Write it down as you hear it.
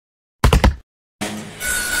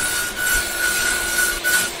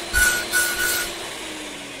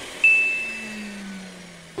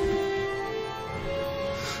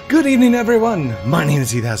Good evening, everyone. My name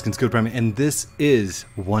is Heath, Haskins, Code Prime, and this is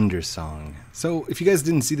Wandersong. So, if you guys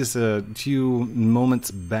didn't see this a few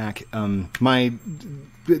moments back,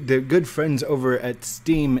 the good friends over at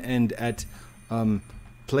Steam and at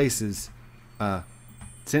Places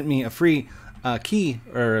sent me a free key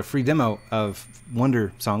or a free demo of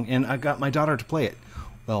Wandersong, and I got my daughter to play it.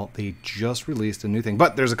 Well, they just released a new thing,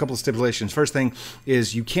 but there's a couple of stipulations. First thing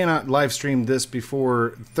is you cannot live stream this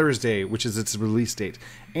before Thursday, which is its release date,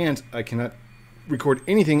 and I cannot record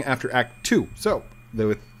anything after Act 2. So,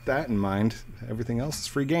 with that in mind, everything else is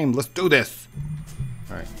free game. Let's do this!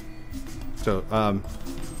 Alright. So,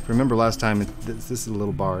 if you remember last time, this is a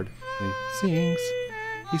little bard. He sings.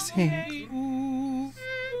 He sings.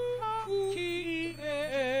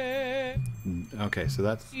 Okay, so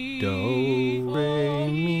that's do, re,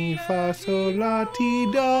 mi, fa, sol, la,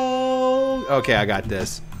 ti, do. Okay, I got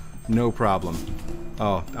this. No problem.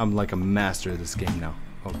 Oh, I'm like a master of this game now.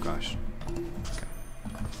 Oh, gosh.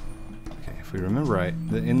 Okay, if we remember right,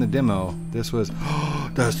 in the demo, this was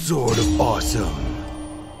the Sword of Awesome.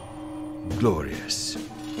 Glorious.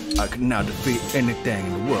 I can now defeat anything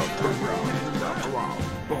in the world.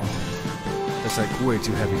 Oh, that's like way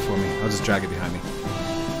too heavy for me. I'll just drag it behind me.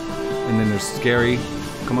 And then there's Scary.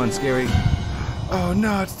 Come on, Scary. Oh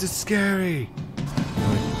no, it's just Scary.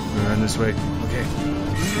 We're run this way. Okay.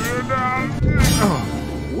 Oh,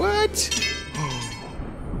 what?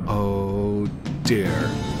 Oh dear.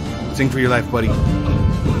 Sing for your life, buddy.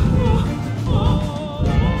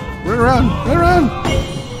 Run around! Run around!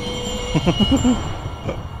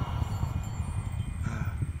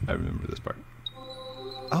 I remember this part.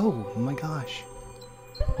 Oh my gosh.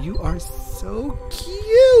 You are so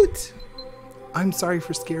cute! I'm sorry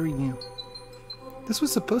for scaring you. This was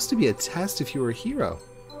supposed to be a test if you were a hero,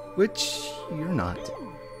 which you're not.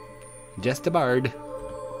 Just a bard.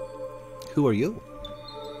 Who are you?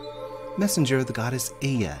 Messenger of the goddess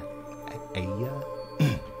Aya. Aya?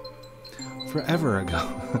 Forever ago.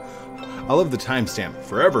 I love the timestamp.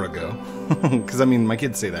 Forever ago. Because, I mean, my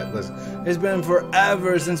kids say that. It's been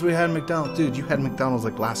forever since we had McDonald's. Dude, you had McDonald's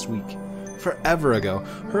like last week. Forever ago,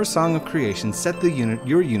 her song of creation set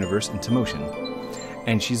your universe into motion.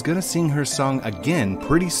 And she's gonna sing her song again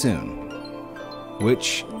pretty soon.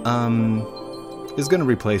 Which, is gonna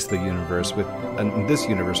replace the universe with, this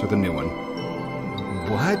universe with a new one.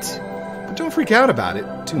 What? But don't freak out about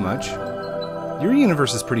it too much. Your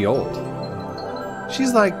universe is pretty old. She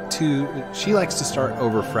likes to start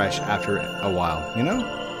over fresh after a while, you know?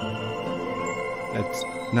 That's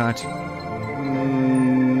not...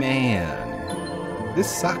 Man. This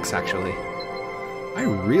sucks, actually. I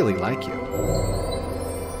really like you.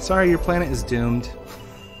 Sorry, your planet is doomed.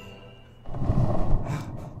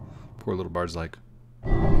 Poor little bard's like,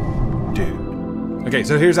 dude. Okay,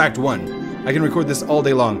 so here's Act 1. I can record this all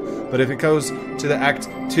day long, but if it goes to the Act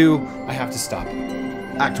 2, I have to stop.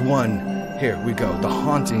 Act 1, here we go. The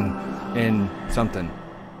haunting in something.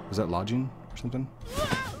 Was that lodging or something?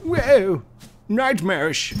 Whoa!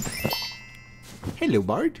 Nightmarish! Hello,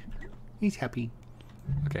 bard. He's happy.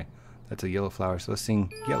 Okay, that's a yellow flower, so let's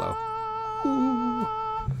sing yellow. Ooh.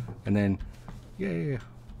 And then, yeah,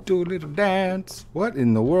 do a little dance. What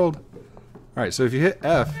in the world? Alright, so if you hit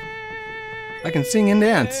F, I can sing and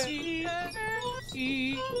dance.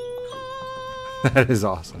 That is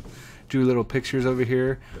awesome. Drew little pictures over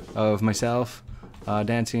here of myself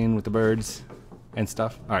dancing with the birds and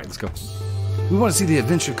stuff. Alright, let's go. We want to see the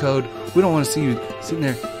adventure code. We don't want to see you sitting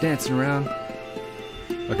there dancing around.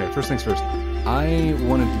 Okay, first things first. I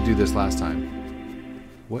wanted to do this last time.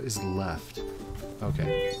 What is left?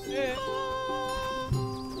 Okay.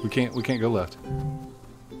 We can't go left.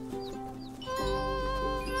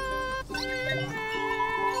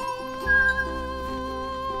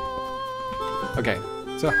 Okay.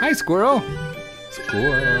 So hi, squirrel.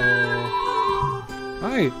 Squirrel.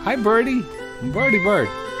 Hi birdie. Birdie bird.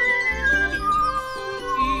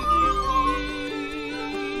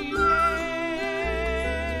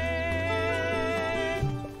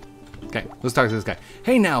 Okay, let's talk to this guy.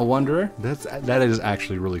 Hey now, Wanderer. That is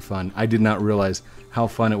actually really fun. I did not realize how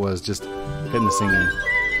fun it was just hitting the singing.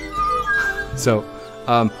 So,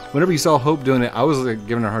 whenever you saw Hope doing it, I was like,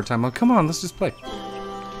 giving her a hard time. Like, come on, let's just play.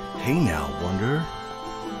 Hey now, Wanderer.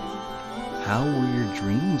 How were your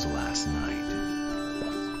dreams last night?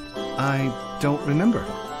 I don't remember.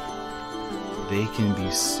 They can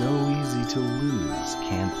be so easy to lose,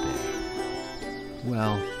 can't they?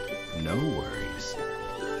 Well, no worries.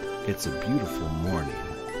 It's a beautiful morning.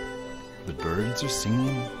 The birds are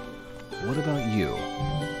singing. What about you?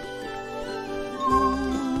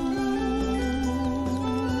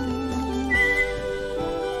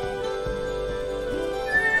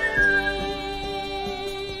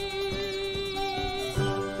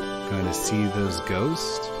 Going to see those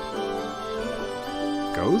ghosts?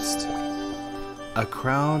 Ghost? A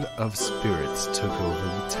crowd of spirits took over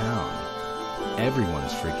the town.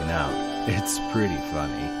 Everyone's freaking out. It's pretty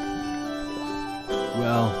funny.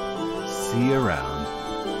 Well, see you around.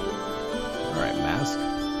 Alright, Mask.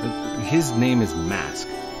 His name is Mask.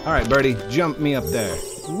 Alright, birdie, jump me up there.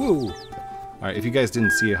 Woo! Alright, if you guys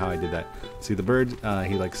didn't see how I did that, see the bird,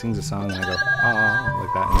 he like sings a song and I go, ah,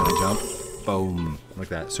 like that, and then I jump. Boom. Like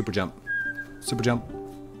that. Super jump. Super jump.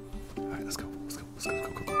 Alright, let's go. Let's go. Let's go. Go,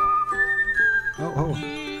 go, go. Oh, oh.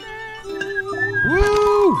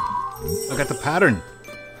 Woo! I got the pattern.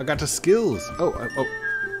 I got the skills. Oh, oh.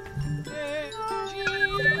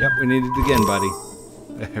 Yep, we need it again, buddy.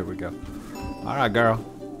 There we go. Alright, girl.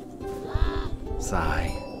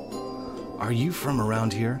 Sigh. Are you from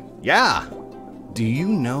around here? Yeah! Do you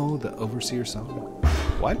know the Overseer song?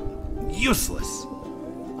 What? Useless!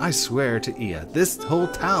 I swear to Ia, this whole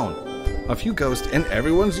town. A few ghosts and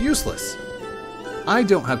everyone's useless. I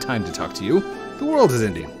don't have time to talk to you. The world is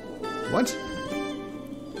ending. What?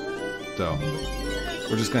 So,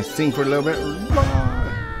 we're just gonna sing for a little bit.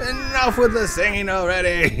 Enough with the singing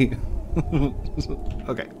already!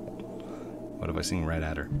 Okay. What if I sing right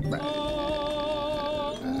at her?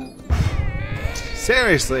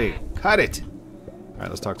 Seriously, cut it! Alright,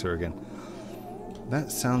 let's talk to her again.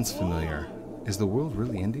 That sounds familiar. Is the world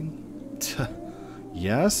really ending?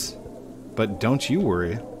 Yes, but don't you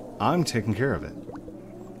worry. I'm taking care of it.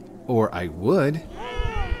 Or I would.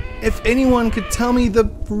 If anyone could tell me the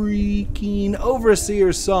freaking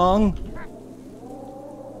Overseer song.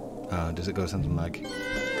 Does it go something like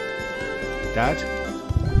that?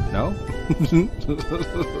 No?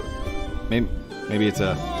 maybe it's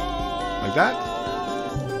a like that?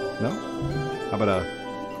 No? How about a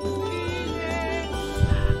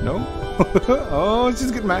no? Oh,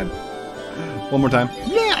 she's getting mad. One more time.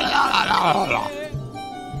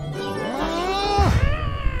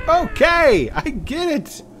 Okay, I get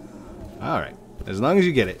it. All right, as long as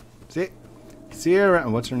you get it. See, Sierra.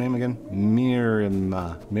 What's her name again? Miriam.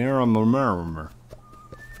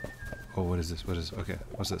 Oh, what is this? What is? Okay,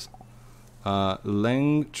 what's this?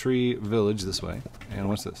 Langtree Village this way. And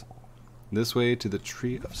what's this? This way to the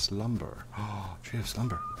Tree of Slumber. Oh, Tree of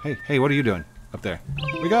Slumber. Hey, hey, what are you doing up there?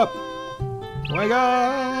 Wake up! Wake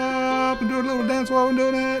up! And do a little dance while I'm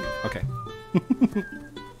doing it. Okay.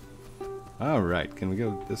 All right, can we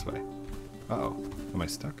go this way? Uh-oh, am I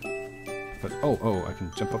stuck? But oh, I can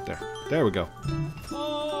jump up there. There we go.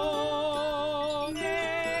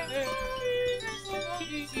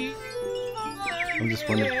 I'm just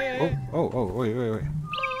wondering. Oh, wait.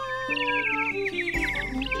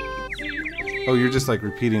 Oh, you're just like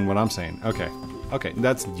repeating what I'm saying. Okay,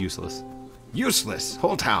 that's useless. Useless,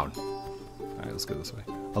 whole town. All right, let's go this way.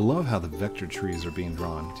 I love how the vector trees are being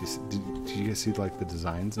drawn. Do you guys see like the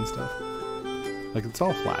designs and stuff? Like it's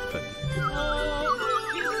all flat, but.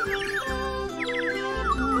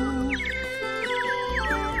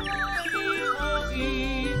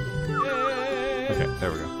 Okay,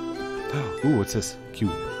 there we go. Ooh, what's this?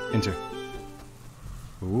 Q. Enter.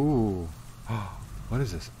 Ooh. What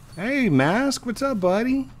is this? Hey, Mask, what's up,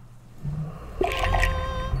 buddy?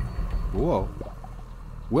 Whoa.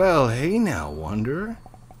 Well, hey now, Wanderer.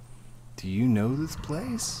 Do you know this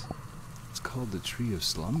place? It's called the Tree of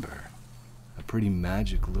Slumber. A pretty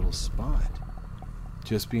magic little spot.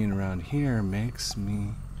 Just being around here makes me...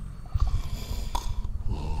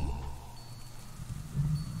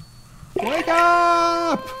 Wake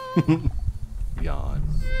up! Yawn.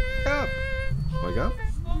 Wake up! Wake up?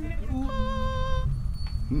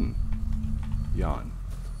 Yawn.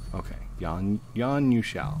 Okay. Yawn you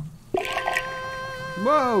shall.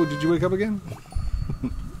 Whoa! Did you wake up again?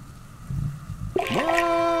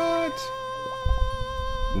 What?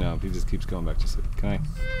 No, he just keeps going back to sleep. Can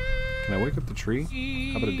I wake up the tree?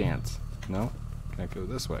 How about a dance? No? Can I go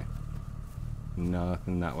this way?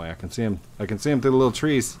 Nothing that way. I can see him through the little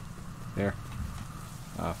trees. There.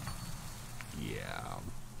 Yeah.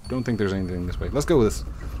 Don't think there's anything this way. Let's go with this.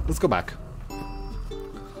 Let's go back.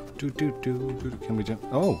 Can we jump?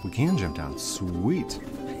 Oh, we can jump down. Sweet.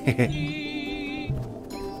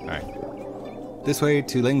 Alright. This way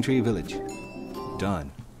to Langtree Village.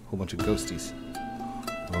 Done. Whole bunch of ghosties.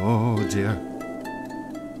 Oh dear.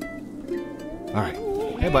 Alright.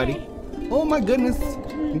 Hey buddy. Oh my goodness.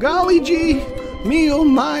 Golly gee. Me oh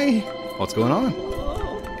my. What's going on?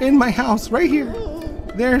 In my house, right here.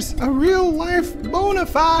 There's a real life bona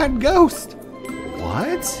fide ghost.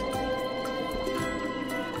 What?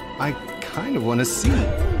 I kind of want to see.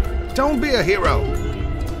 Don't be a hero.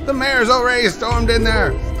 The mayor's already stormed in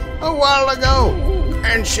there a while ago.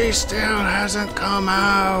 And she still hasn't come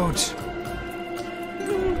out.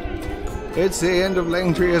 It's the end of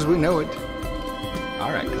Langtree as we know it.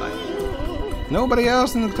 Alright, Clyde. Nobody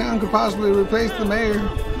else in the town could possibly replace the mayor.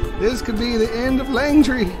 This could be the end of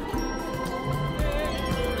Langtree.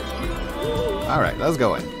 Alright, let's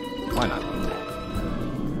go in. Why not?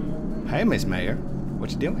 Hey, Miss Mayor.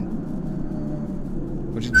 What you doing?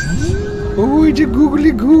 What you... Oh, it's a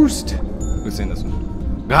googly ghost. Who's seen this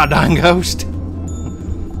one? Goddamn ghost.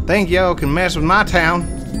 Think y'all can mess with my town?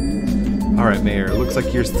 Alright, Mayor. It looks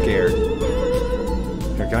like you're scared.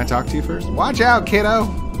 Here, can I talk to you first? Watch out, kiddo.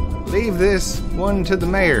 Leave this one to the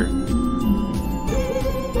mayor.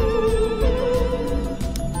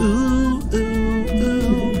 Ooh, ooh,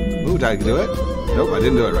 ooh. Ooh, did I do it? Nope, I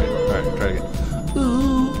didn't do it right. Alright, try it again.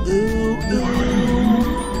 Ooh, ooh, ooh.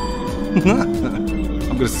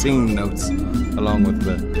 I'm gonna sing notes along with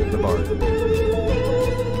the bard.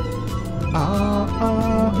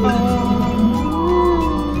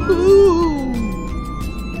 Ooh.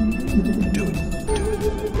 Do it.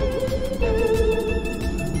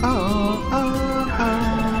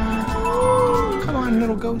 Come on,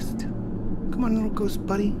 little ghost. Come on, little ghost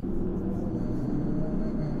buddy.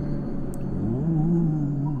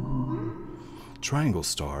 Triangle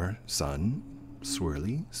star, sun,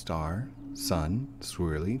 swirly, star, sun,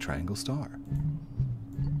 swirly, triangle star.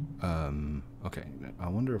 Okay, I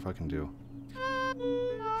wonder if I can do...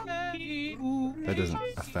 That doesn't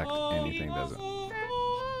affect anything, does it?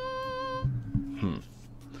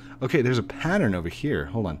 Okay, there's a pattern over here.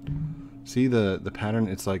 Hold on. See the pattern?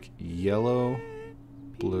 It's like yellow,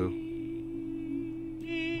 blue.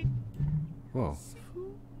 Whoa.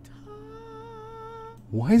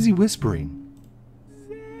 Why is he whispering?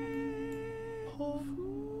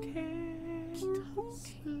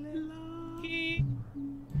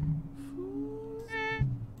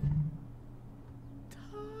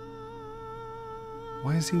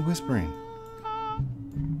 Why is he whispering?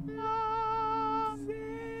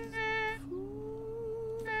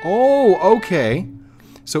 Oh, okay.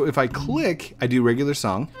 So if I click, I do regular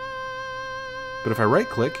song. But if I right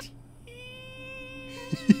click...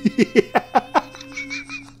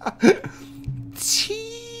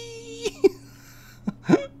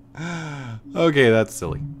 Okay, that's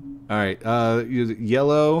silly. Alright,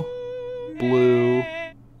 yellow, blue,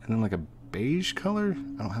 and then like a beige color?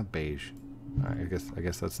 I don't have beige. Alright, I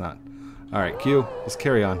guess that's not. Alright, Q, let's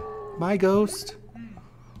carry on. Bye, ghost.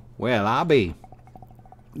 Well, I'll be.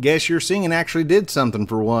 Guess your singing actually did something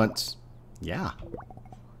for once. Yeah.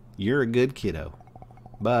 You're a good kiddo.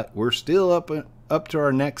 But we're still up to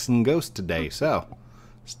our necks in ghosts today, so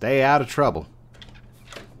stay out of trouble.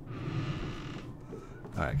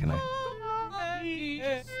 Alright, can I?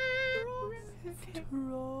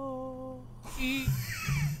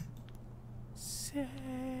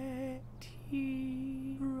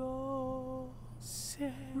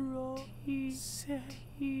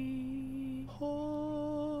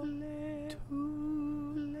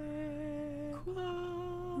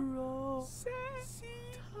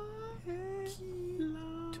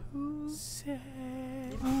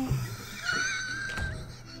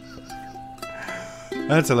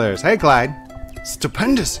 That's hilarious. Hey, Clyde.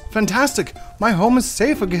 Stupendous. Fantastic. My home is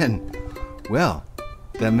safe again. Well,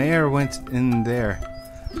 the mayor went in there.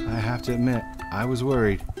 I have to admit, I was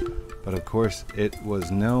worried. But of course, it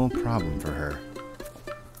was no problem for her.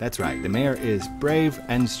 That's right. The mayor is brave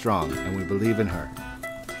and strong, and we believe in her.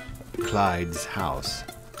 Clyde's house.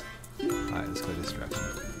 Alright, let's go this direction.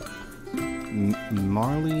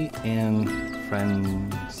 Marley and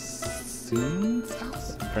Francine's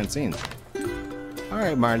house? Francine.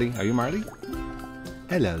 Alright, Marley. Are you Marley?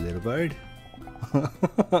 Hello, little bird.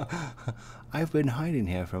 I've been hiding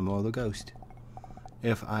here from all the ghosts.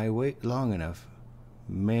 If I wait long enough,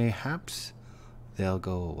 mayhaps they'll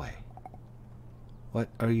go away. What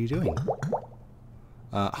are you doing?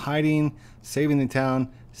 Hiding, saving the town,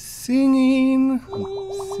 singing.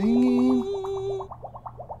 Singing.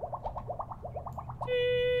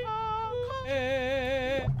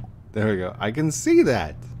 There we go. I can see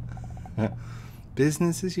that.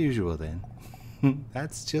 Business as usual then.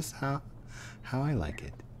 That's just how I like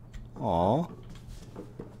it. Aw.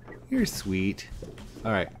 You're sweet.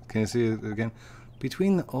 Alright, can you see it again?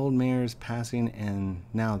 Between the old mayor's passing and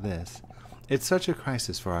now this, it's such a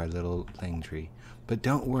crisis for our little Langtree. But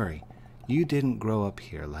don't worry, you didn't grow up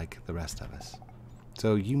here like the rest of us.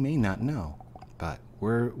 So you may not know, but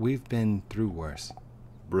we've been through worse.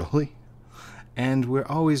 Really? And we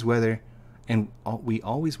always weather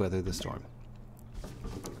the storm.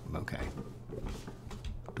 Okay.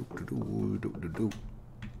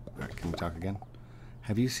 Alright, can we talk again?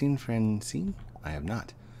 Have you seen Francine? I have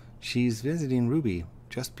not. She's visiting Ruby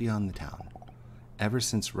just beyond the town. Ever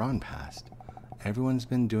since Ron passed, everyone's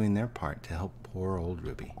been doing their part to help poor old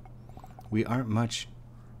Ruby. We aren't much,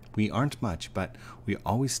 but we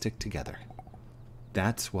always stick together.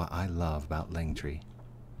 That's what I love about Langtree.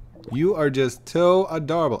 You are just so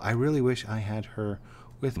adorable. I really wish I had her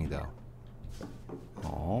with me, though.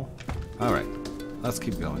 Aw. Alright, let's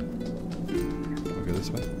keep going. We'll go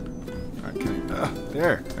this way. Alright, can I...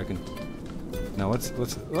 there! I can... Now, what's...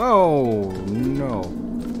 Oh, no.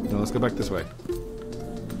 No, let's go back this way.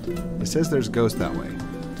 It says there's ghosts that way.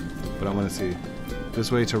 But I want to see...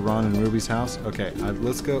 This way to Ron and Ruby's house? Okay,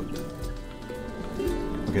 let's go...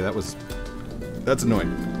 Okay, that's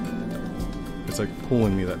annoying. It's like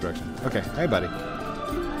pulling me that direction. Okay, hey buddy.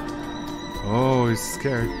 Oh, he's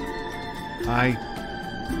scared.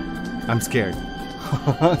 I'm scared.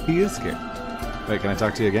 He is scared. Wait, can I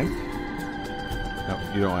talk to you again? No,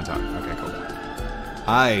 you don't want to talk. Okay, cool.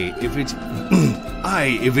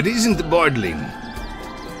 If it isn't the Bardling.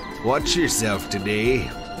 Watch yourself today.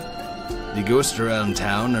 The ghosts around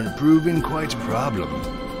town are proving quite a problem.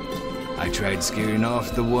 I tried scaring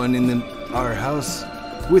off the one in our house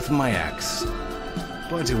with my axe,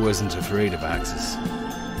 but it wasn't afraid of axes.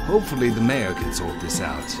 Hopefully the mayor can sort this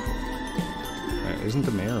out. Isn't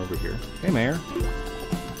the mayor over here? Hey, mayor.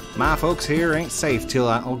 My folks here ain't safe till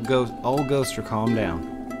old ghosts are calmed down.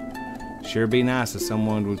 Sure be nice if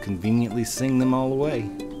someone would conveniently sing them all away.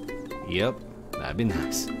 Yep, that'd be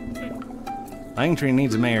nice. Langtree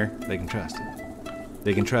needs a mayor they can trust.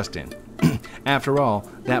 In. After all,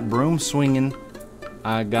 that broom swinging,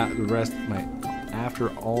 After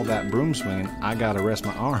all that broom swinging, I gotta rest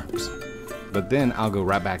my arms. But then I'll go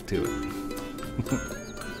right back to it.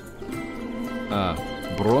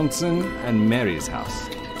 Bronson and Mary's house.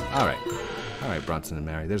 Alright, Bronson and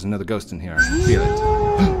Mary. There's another ghost in here. I can feel it.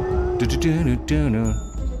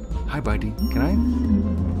 Hi, buddy. Can I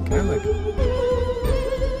like...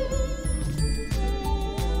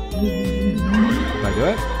 Did I do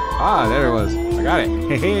it? Ah, there it was. I got it.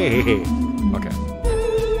 Hey. Okay.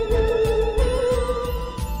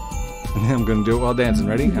 I'm gonna do it while dancing.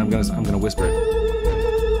 Ready? I'm gonna whisper it.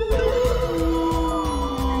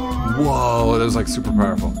 Whoa, that was like super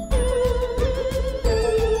powerful.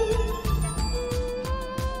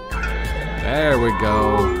 There we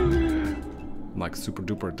go. I'm like super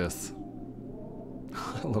duper at this.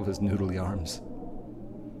 I love his noodly arms.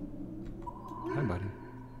 Hi, buddy.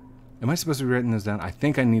 Am I supposed to be writing those down? I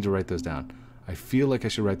think I need to write those down. I feel like I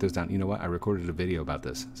should write those down. You know what? I recorded a video about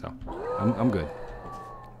this, so I'm good.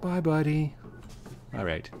 Bye, buddy. All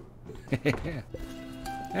right.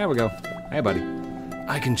 There we go. Hey, buddy.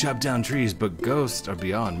 I can chop down trees, but ghosts are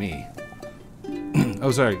beyond me. Oh,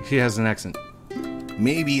 sorry. He has an accent.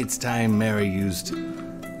 Maybe it's time Mary used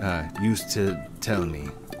to tell me.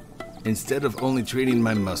 Instead of only training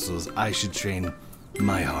my muscles, I should train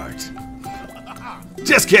my heart.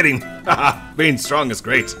 Just kidding! Being strong is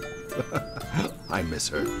great. I miss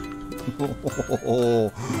her.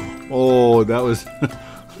 Oh, that was...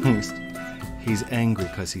 He's angry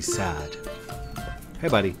because he's sad. Hey,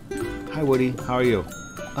 buddy. Hi, Woody. How are you?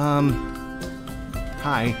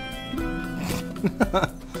 Hi.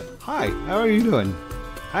 Hi, how are you doing?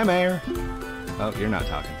 Hi, Mayor. Oh, you're not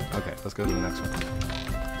talking. Okay, let's go to the next one.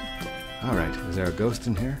 Alright, is there a ghost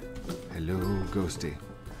in here? Hello, ghosty.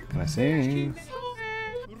 Can I sing?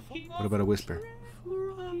 What about a whisper?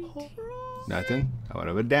 Nothing? How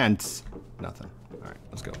about a dance? Nothing. Alright,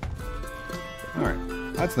 let's go.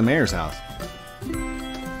 Alright, that's the mayor's house.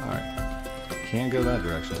 Alright, can't go that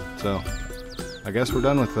direction. So, I guess we're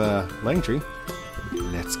done with Langtree.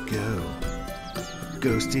 Let's go.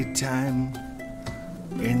 Ghosty time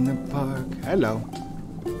in the park. Hello.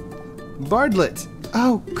 Bardlet!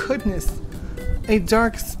 Oh, goodness. A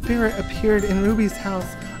dark spirit appeared in Ruby's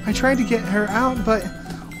house. I tried to get her out, but,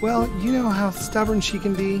 well, you know how stubborn she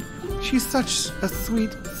can be. She's such a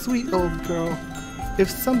sweet, sweet old girl. If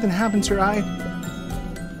something happened to her, I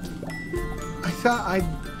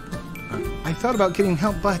thought about getting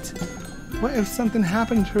help, but what if something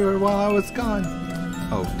happened to her while I was gone?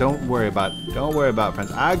 Oh, don't worry about it,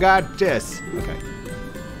 friends. I got this. Okay.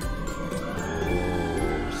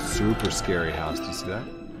 Oh, super scary house. Do you see that?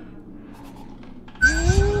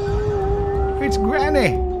 It's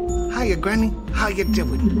Granny. Hiya, Granny. How you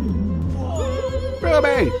doing?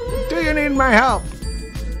 Ruby, do you need my help?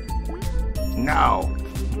 No.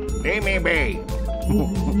 Leave me be.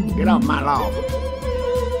 Get off my lawn.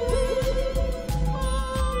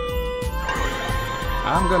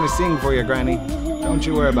 I'm gonna sing for you, Granny. Don't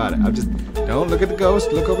you worry about it. Don't look at the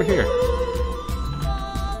ghost. Look over here.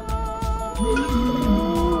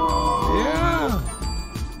 Yeah.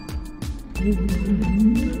 Oops.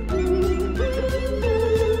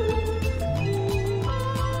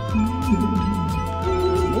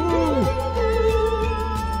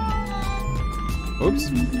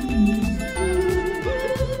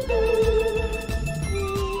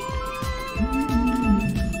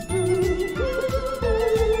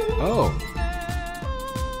 Oh.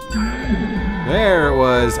 There it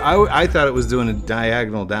was. I thought it was doing a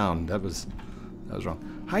diagonal down. That was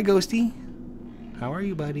wrong. Hi, Ghosty. How are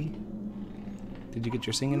you, buddy? Did you get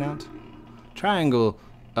your singing out? Triangle,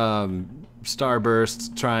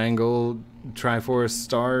 starburst, triangle, triforce,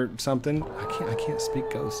 star, something. I can't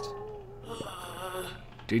speak ghost.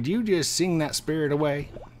 Did you just sing that spirit away?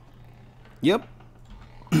 Yep.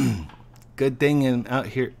 Good thing I'm out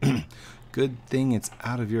here. Good thing it's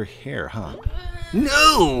out of your hair, huh?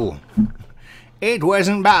 No! It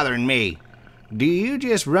wasn't bothering me. Do you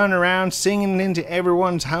just run around singing into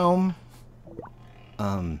everyone's home?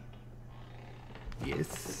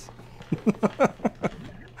 Yes.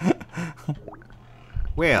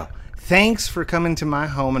 Well, thanks for coming to my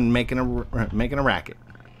home and making a racket.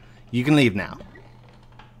 You can leave now.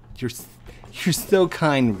 You're so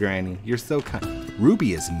kind, Granny. You're so kind.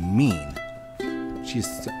 Ruby is mean. She's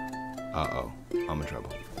so... Uh-oh. I'm in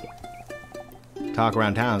trouble. Talk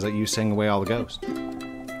around town is that you sing away all the ghosts.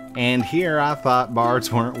 And here I thought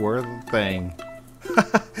bards weren't worth a thing.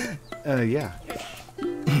 Yeah.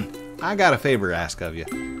 I got a favor to ask of you.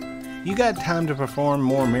 You got time to perform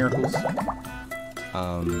more miracles?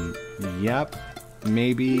 Yep.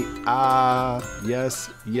 Maybe. Yes.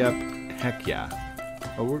 Yep. Heck yeah.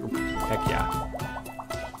 Oh, heck yeah.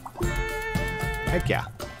 Heck yeah.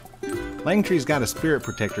 Langtree's got a spirit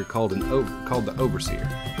protector called the Overseer.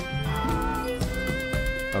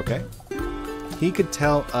 Okay. He could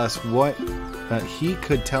tell us what. He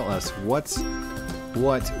could tell us what's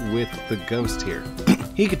what with the ghost here.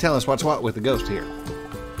 He could tell us what's what with the ghost here.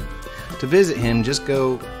 To visit him, you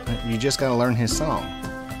just gotta learn his song.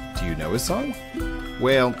 Do you know his song?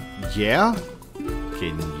 Well, yeah.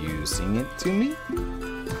 Can you sing it to me?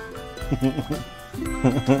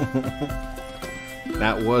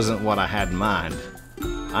 That wasn't what I had in mind.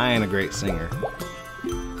 I ain't a great singer.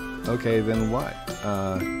 Okay, then what?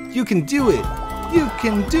 You can do it! You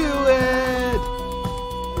can do it!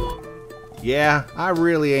 Yeah, I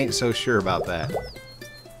really ain't so sure about that.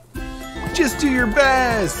 Just do your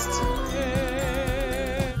best!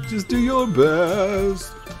 Just do your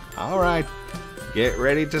best. Alright, get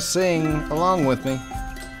ready to sing along with me.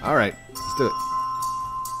 Alright, let's do it.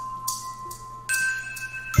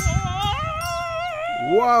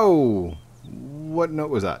 Whoa! What note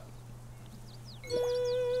was that?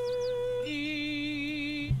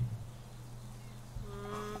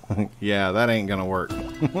 Yeah, that ain't gonna work.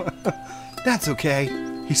 That's okay.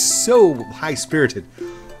 He's so high-spirited.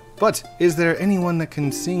 But is there anyone that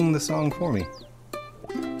can sing the song for me?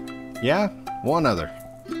 Yeah, one other.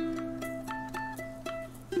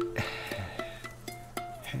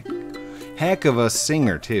 Heck of a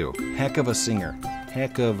singer, too. Heck of a singer.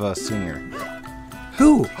 Heck of a singer.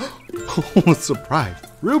 Who? Oh, surprise.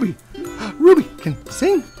 Ruby. Ruby can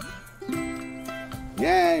sing.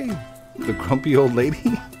 Yay. The grumpy old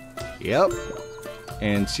lady? Yep.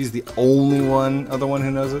 And she's the only other one who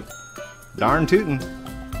knows it? Darn tootin'.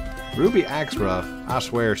 Ruby acts rough. I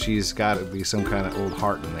swear she's got to be some kind of old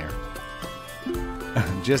heart in there.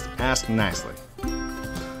 Just ask nicely.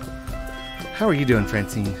 How are you doing,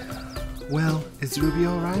 Francine? Well, is Ruby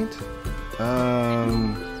alright?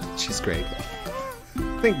 She's great.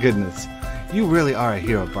 Thank goodness. You really are a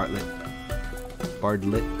hero, Bartlett.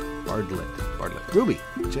 Bartlett.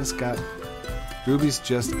 Ruby's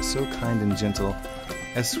just so kind and gentle.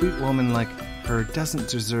 A sweet woman like her doesn't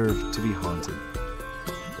deserve to be haunted.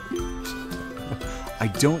 I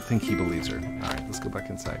don't think he believes her. Alright, let's go back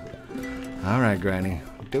inside. Alright, Granny.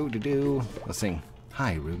 Do. Let's sing.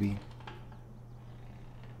 Hi, Ruby.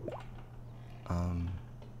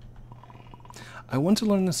 I want to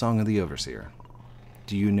learn the Song of the Overseer.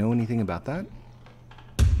 Do you know anything about that?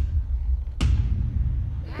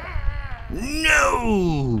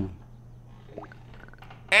 No!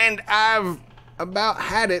 And I've about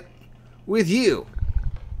had it with you.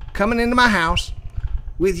 Coming into my house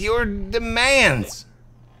with your demands.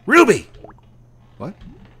 Ruby! What?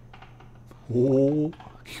 Oh,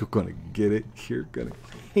 you're gonna get it.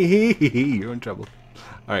 You're in trouble.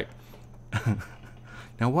 Alright.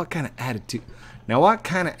 Now what kind of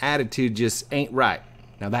attitude just ain't right?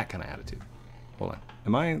 Now that kind of attitude. Hold on.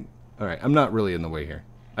 Am I? Alright, I'm not really in the way here.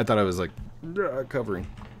 I thought I was like covering.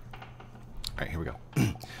 Alright, here we go.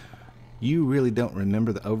 You really don't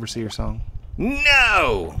remember the Overseer song?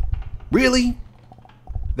 No! Really?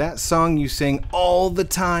 That song you sang all the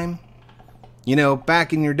time. You know,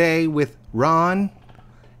 back in your day with Ron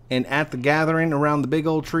and at the gathering around the big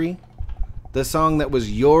old tree. The song that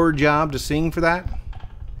was your job to sing for that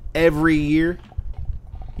every year.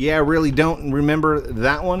 Yeah, I really don't remember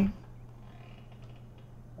that one.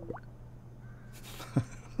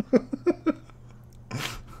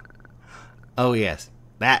 Oh yes,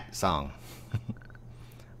 that song.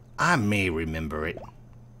 I may remember it.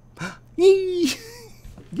 Yay!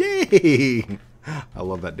 I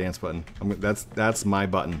love that dance button. That's my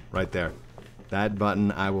button right there. That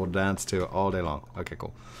button I will dance to all day long. Okay,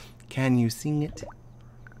 cool. Can you sing it?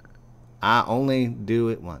 I only do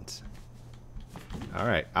it once. All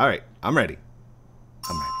right. I'm ready.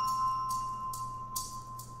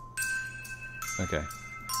 Okay.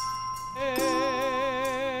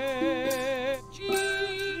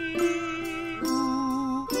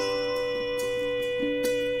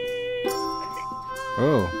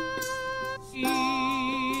 Oh.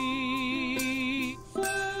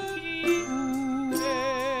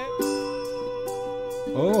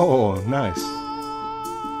 Oh, nice.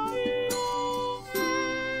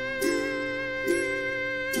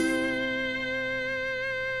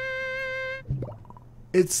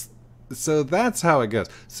 So that's how it goes.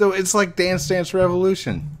 So it's like Dance Dance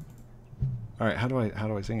Revolution. All right, how do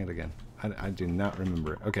I sing it again? I do not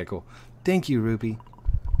remember it. Okay, cool. Thank you, Ruby.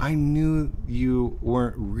 I knew you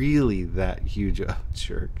weren't really that huge a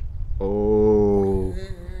jerk. Oh.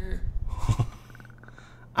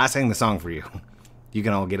 I sang the song for you. You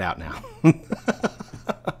can all get out now.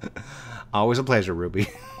 Always a pleasure, Ruby.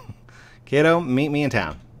 Kiddo, meet me in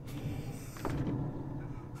town.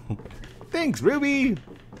 Thanks, Ruby.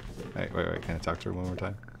 Wait. Can I talk to her one more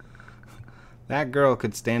time? That girl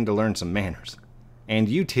could stand to learn some manners. And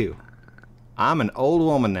you too. I'm an old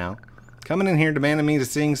woman now. Coming in here demanding me to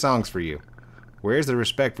sing songs for you. Where's the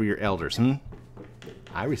respect for your elders,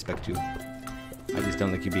 I respect you. I just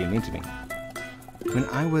don't like you being mean to me. When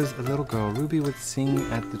I was a little girl, Ruby would sing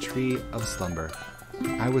at the Tree of Slumber.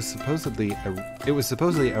 It was supposedly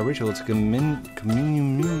a ritual to commune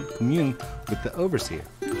with the overseer,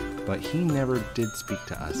 but he never did speak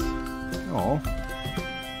to us. Oh.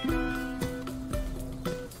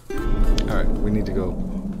 All right, we need to go.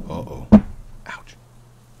 Uh-oh. Ouch.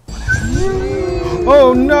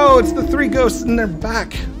 Oh no, it's the three ghosts and they're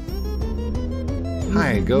back.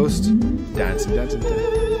 Hi, ghost. Dancing.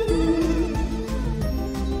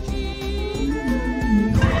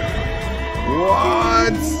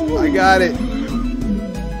 What? I got it.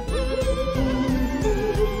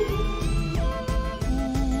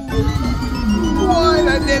 What?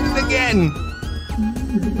 I did it again.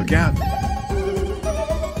 Look out.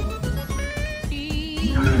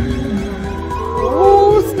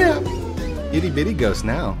 Oh, snap. Itty bitty ghost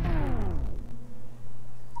now.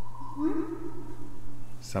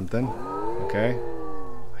 Something. Okay.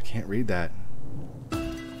 I can't read that.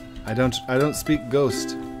 I don't speak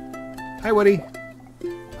ghost. Hi, Woody.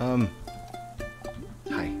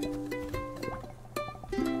 Hi.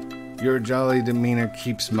 Your jolly demeanor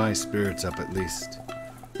keeps my spirits up at least.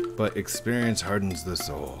 But experience hardens the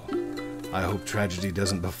soul. I hope tragedy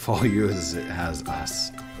doesn't befall you as it has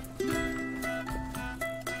us.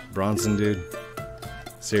 Bronson, dude.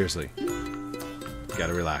 Seriously. You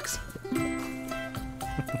gotta relax.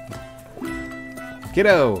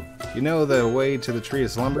 Kiddo, you know the way to the Tree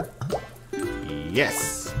of Slumber?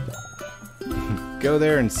 Yes. Go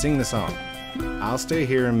there and sing the song. I'll stay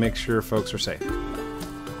here and make sure folks are safe.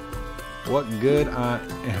 What good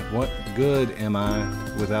am I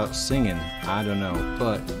without singing? I don't know,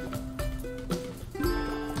 but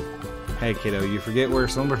hey kiddo, you forget where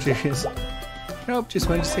Slumber Tree is? Nope, just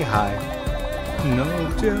wanted to say hi.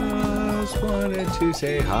 Nope, just wanted to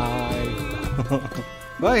say hi.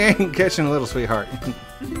 Well, you ain't catching a little sweetheart.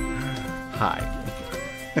 Hi.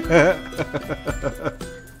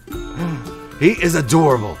 He is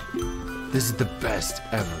adorable. This is the best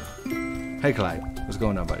ever. Hey, Clyde. What's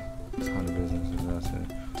going on, buddy? It's haunted business.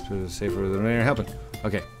 It's safer than they're helping.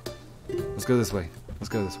 Okay. Let's go this way.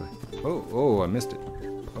 Oh, I missed it.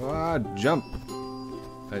 Ah, jump.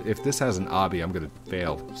 If this has an obby, I'm going to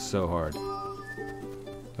fail so hard.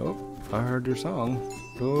 Oh, I heard your song.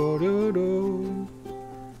 Do, do, do.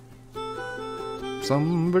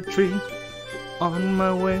 Slumber tree, on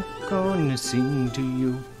my way, gonna sing to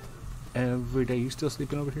you every day. You still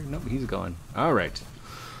sleeping over here? Nope, he's gone. All right.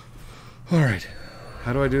 How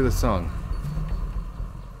do I do this song?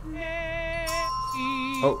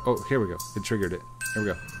 Oh, here we go. It triggered it. Here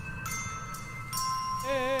we go.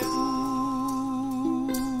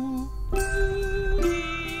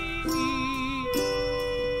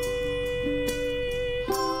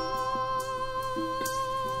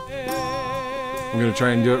 I'm gonna try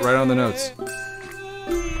and do it right on the notes.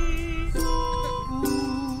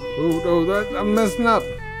 Oh, that I'm messing up.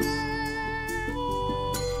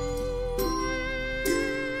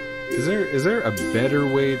 Is there a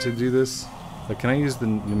better way to do this? Like, can I use the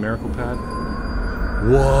numerical pad?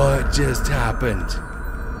 What just happened?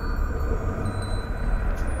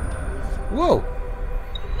 Whoa!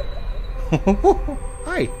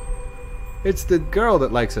 Hi! It's the girl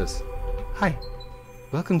that likes us. Hi.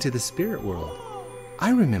 Welcome to the spirit world. I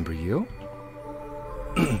remember you.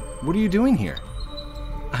 What are you doing here?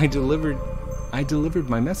 I delivered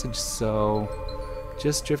my message, so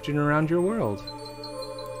just drifting around your world.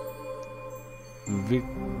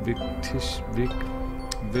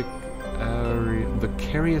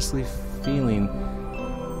 Vicariously feeling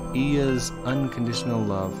Ia's unconditional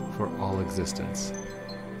love for all existence.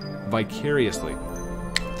 Vicariously.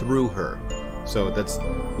 Through her. So that's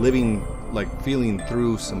living, like, feeling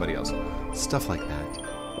through somebody else. Stuff like that.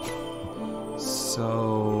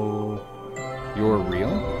 So... you're real?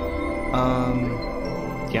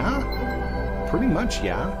 Yeah? Pretty much,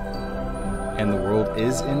 yeah. And the world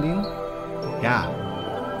is ending? Yeah.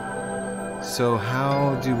 So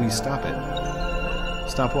how do we stop it?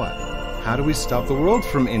 Stop what? How do we stop the world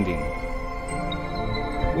from ending?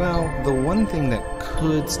 Well, the one thing that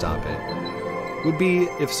could stop it would be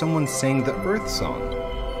if someone sang the Earth Song.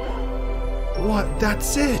 What?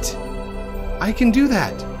 That's it! I can do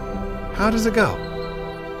that! How does it go?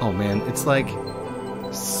 Oh man, it's like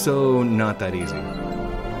so not that easy.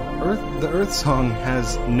 The Earth Song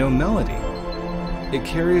has no melody. It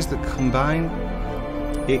carries the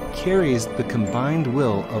combined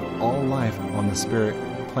will of all life on the spirit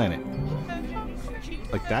planet.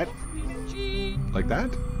 Like that? Like that?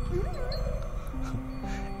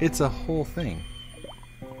 It's a whole thing.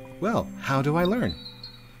 Well, how do I learn?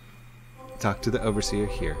 Talk to the overseer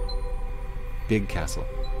here. Big castle.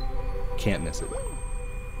 Can't miss it.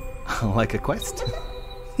 Like a quest?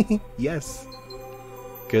 Yes.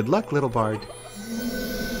 Good luck, little bard.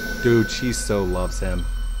 Dude, she so loves him.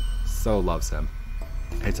 So loves him.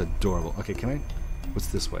 It's adorable. Okay, can I... what's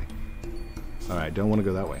this way? Alright, don't want to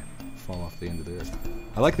go that way. Fall off the end of the earth.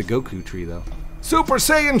 I like the Goku tree, though. Super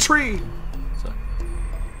Saiyan tree! So.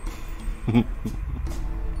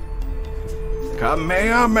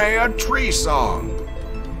 Kamehameha tree song.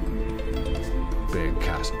 Big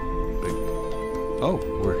castle. Big... oh,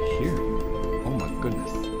 we're here. Oh my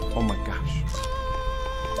goodness. Oh my gosh.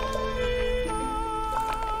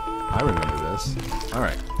 I remember this.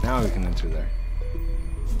 Alright, now we can enter there.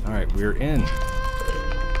 Alright, we're in.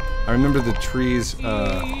 I remember the trees,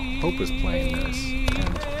 Hope was playing this.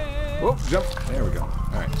 And, whoa, jump. There we go.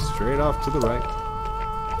 Alright, straight off to the right.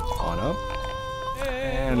 On up.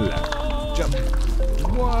 And left. Jump.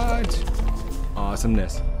 What?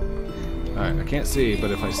 Awesomeness. Alright, I can't see,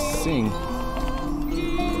 but if I sing...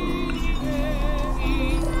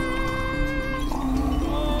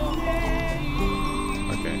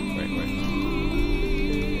 okay, wait.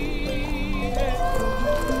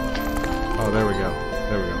 Oh, there we go.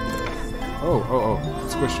 There we go. Oh.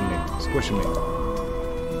 Squishing me.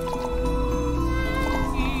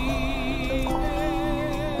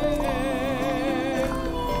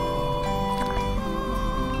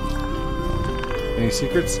 Any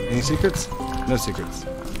secrets? Any secrets? No secrets.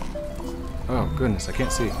 Oh goodness, I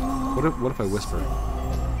can't see. What if I whisper?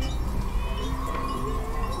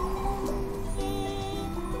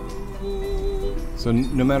 So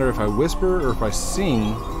no matter if I whisper or if I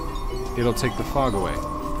sing, it'll take the fog away.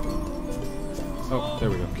 Oh, there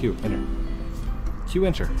we go. Q, enter. Q,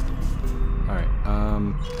 enter. Alright,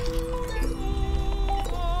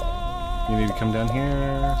 you need to come down here,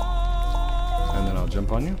 and then I'll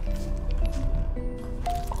jump on you.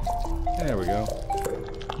 There we go.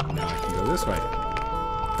 Now I can go this way.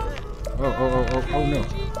 Oh no.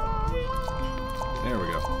 There we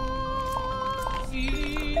go.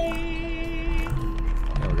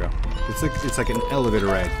 There we go. It's like an elevator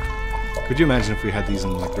ride. Could you imagine if we had these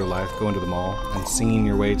in like real life, going to the mall and singing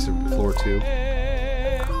your way to floor 2?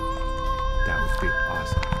 That would be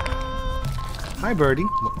awesome. Hi, birdie.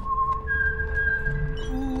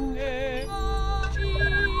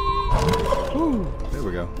 Woo, there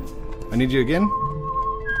we go. I need you again.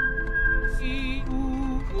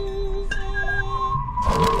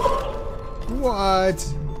 What?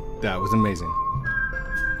 That was amazing.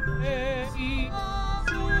 Is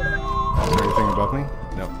there anything above me?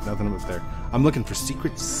 Nope, nothing up there. I'm looking for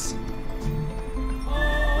secrets.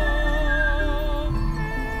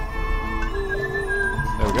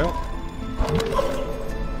 There we go.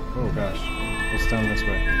 Oh gosh. What's down this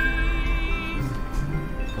way?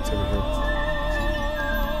 What's over here?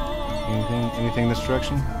 Anything this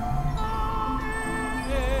direction?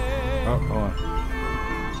 Oh, hold on.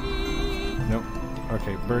 Nope.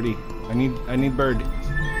 Okay, birdie. I need bird.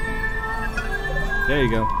 There you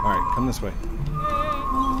go. Alright, come this way.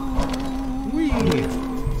 Whee!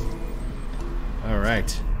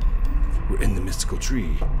 Alright. We're in the mystical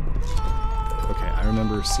tree. Okay, I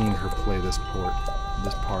remember seeing her play this part.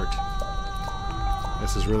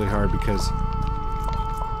 This is really hard because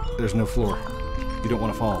there's no floor. You don't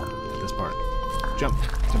want to fall at this part. Jump.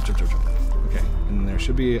 Jump, jump, jump, jump. Okay, and there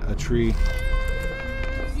should be a tree.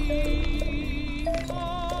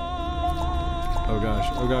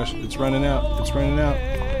 Oh gosh, it's running out. It's running out.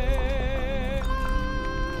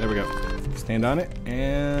 There we go. Stand on it,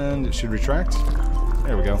 and it should retract.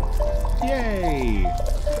 There we go. Yay!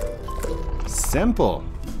 Simple.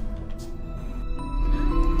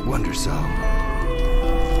 Wandersong.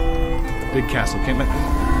 Big castle, can't make.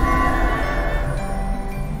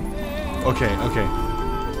 Okay.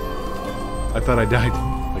 I thought I died.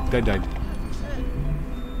 Like, I died.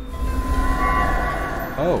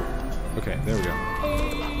 Oh. Okay, there we go.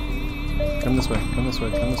 Come this way, come this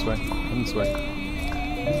way, come this way, come this way.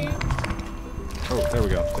 Oh, there we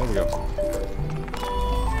go, there we go.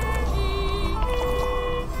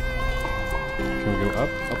 Can we go up,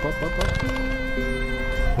 up, up, up,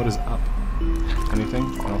 up? What is up? Anything?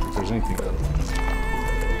 I don't think there's anything up.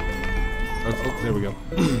 Oh, there we go.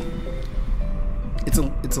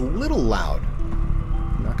 It's a little loud.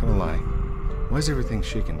 I'm not gonna lie. Why is everything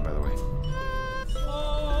shaking, by the way?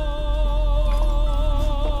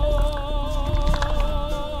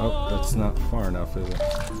 Oh, that's not far enough, is it?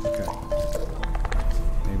 Okay.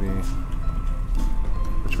 Maybe...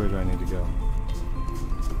 Which way do I need to go?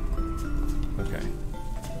 Okay.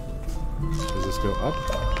 Does this go up?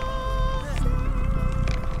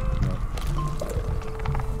 No.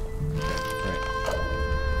 Okay, right.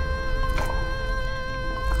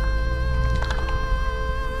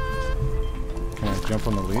 Can I jump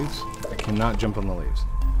on the leaves? I cannot jump on the leaves.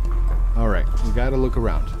 Alright, we gotta look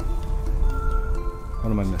around. What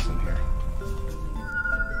am I missing here?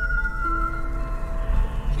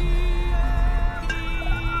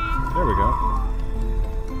 There we go.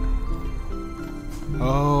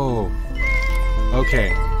 Oh.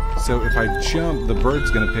 Okay. So if I jump, the bird's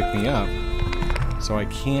gonna pick me up. So I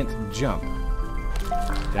can't jump.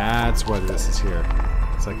 That's why this is here.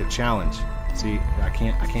 It's like a challenge. See, I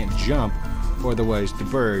can't jump, or otherwise the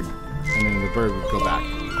bird, and then the bird would go back.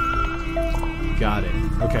 Got it.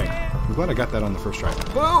 Okay. I'm glad I got that on the first try.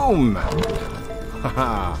 Boom!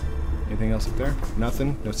 Haha. Anything else up there?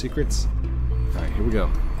 Nothing? No secrets? Alright, here we go.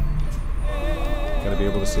 Gotta be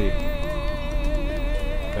able to see.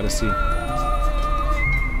 Gotta see.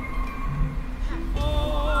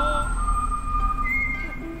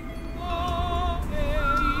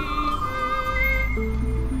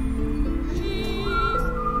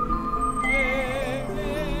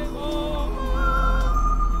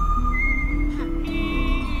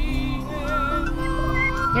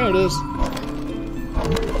 There it is.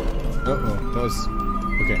 Uh-oh, that was...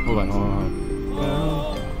 Okay, hold on.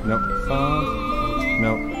 Nope.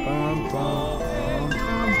 Nope.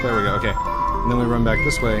 There we go, okay. And then we run back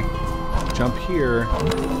this way. Jump here.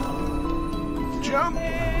 Jump!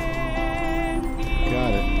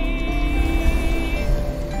 Got it.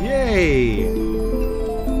 Yay!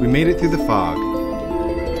 We made it through the fog.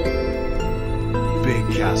 Big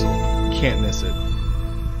castle. Can't miss it.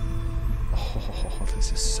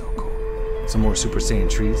 This is so cool. Some more Super Saiyan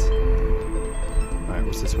trees. Alright,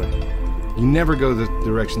 what's this way? You never go the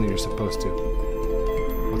direction that you're supposed to.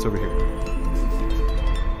 What's over here?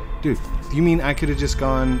 Dude, you mean I could have just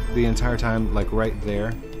gone the entire time, like, right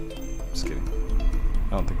there? Just kidding.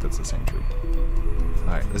 I don't think that's the same tree.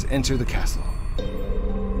 Alright, let's enter the castle.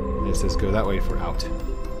 It says go that way if we're out.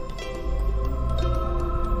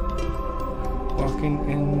 Walking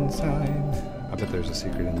inside. I bet there's a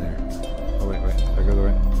secret in there. Oh, wait. Did I go the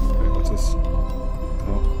right? Wait, what's this?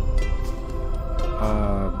 Oh.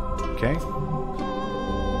 Okay.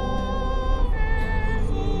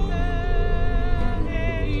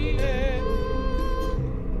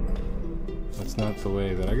 That's not the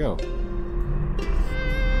way that I go.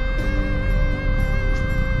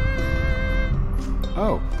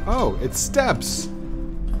 Oh, it's steps.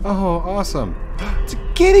 Oh, awesome. It's a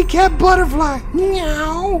kitty cat butterfly.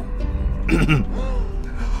 Meow.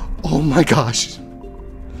 Oh my gosh.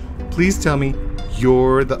 Please tell me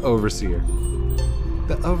you're the overseer.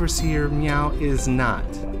 The overseer, Meow, is not.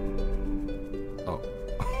 Oh.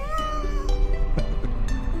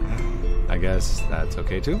 I guess that's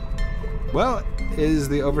okay too. Well, is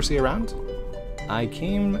the overseer around? I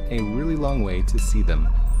came a really long way to see them.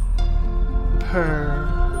 per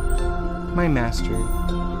my master,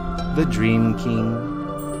 the Dream King,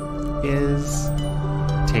 is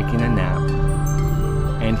taking a nap,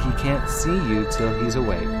 and he can't see you till he's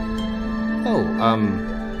awake. Oh,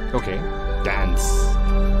 okay. Dance.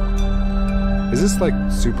 Is this like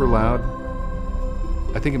super loud?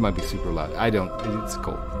 I think it might be super loud. It's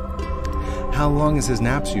cool. How long is his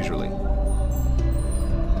naps usually?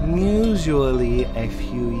 Usually a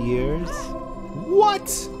few years.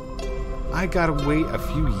 What? I gotta wait a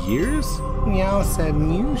few years? Meow said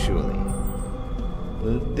usually.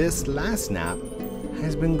 This last nap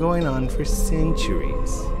has been going on for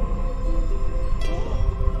centuries.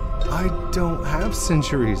 I don't have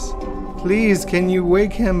centuries. Please, can you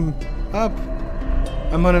wake him up?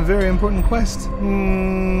 I'm on a very important quest.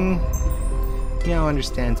 Meow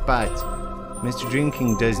understands, but Mr. Dream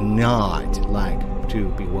King does not like to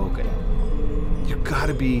be woken. You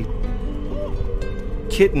gotta be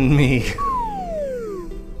kidding me.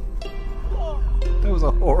 That was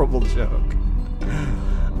a horrible joke.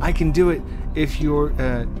 I can do it if you're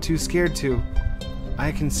too scared to.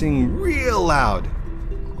 I can sing real loud.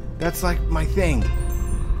 That's like my thing.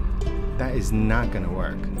 That is not gonna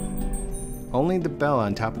work. Only the bell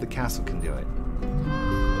on top of the castle can do it.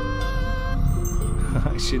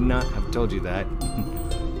 I should not have told you that.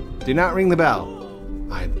 Do not ring the bell.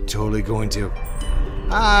 I'm totally going to.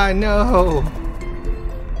 Ah, no!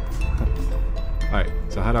 Alright,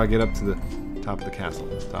 so how do I get up to the top of the castle?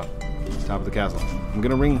 Top of the castle. I'm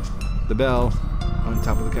gonna ring the bell on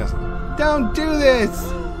top of the castle. Don't do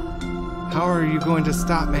this! How are you going to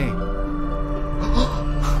stop me?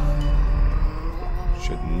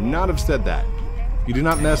 Should not have said that. You do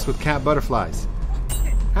not mess with cat butterflies.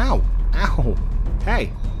 Ow! Ow!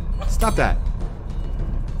 Hey! Stop that!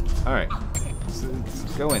 Alright.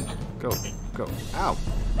 Let's go in. Go. Go. Ow!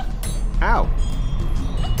 Ow!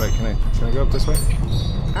 Wait, can I go up this way?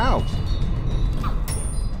 Ow!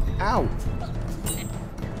 Ow!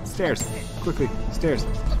 Stairs! Quickly! Stairs!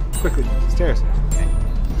 Quickly! Stairs!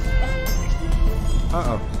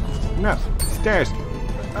 Uh-oh. No! Stairs!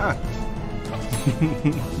 Ah!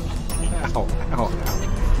 Ow! Ow! Ow!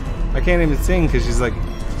 I can't even sing because she's like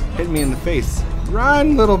hitting me in the face.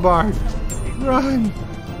 Run, little bard! Run!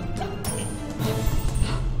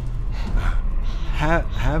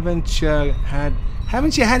 Haven't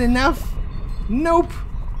you had enough? Nope.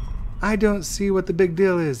 I don't see what the big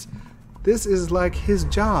deal is. This is like his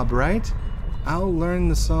job, right? I'll learn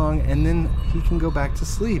the song and then he can go back to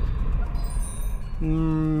sleep.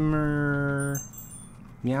 Meow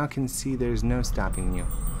can see there's no stopping you.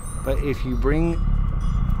 But if you bring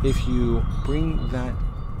that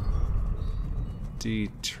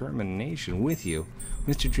determination with you,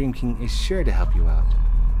 Mr. Dream King is sure to help you out.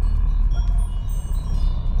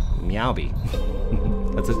 Meowby.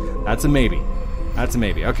 That's a maybe. That's a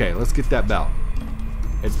maybe. Okay, let's get that bell.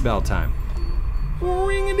 It's bell time.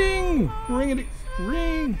 Ring-a-ding! Ring-a-ding!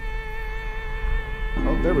 Ring!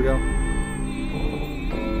 Oh, there we go.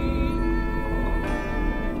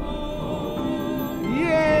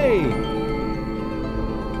 Yay!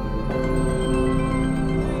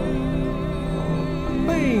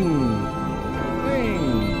 Bing! Bing!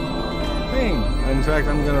 Bing! In fact,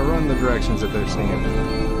 I'm gonna run the directions that they're singing.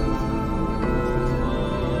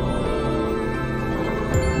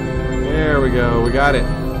 There we go, we got it.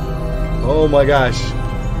 Oh my gosh.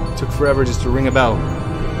 It took forever just to ring a bell.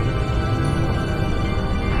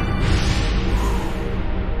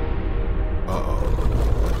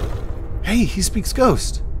 Uh-oh. Hey, he speaks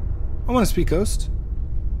Ghost. I want to speak Ghost.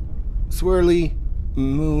 Swirly,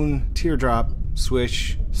 moon, teardrop,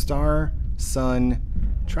 swish, star, sun,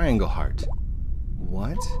 triangle heart.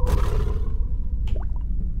 What?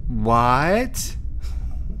 What?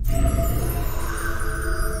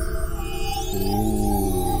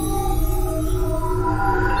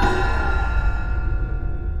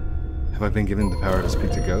 Have I been given the power to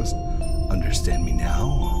speak to Ghost? Understand me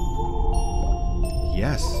now?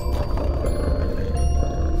 Yes.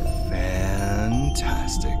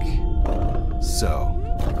 Fantastic. So,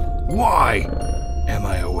 why am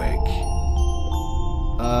I awake?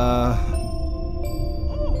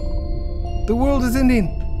 The world is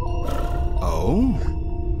ending. Oh?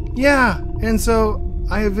 Yeah, and so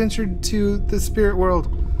I have ventured to the spirit world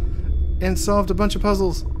and solved a bunch of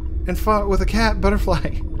puzzles and fought with a cat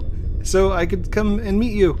butterfly so I could come and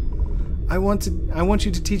meet you. I want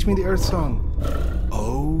you to teach me the Earth Song.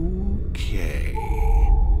 Okay.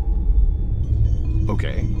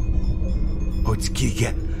 Okay. Oh, it's a kitty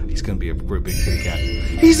cat. He's gonna be a big kitty cat.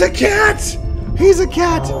 He's a cat! He's a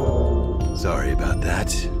cat! Sorry about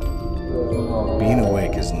that. Being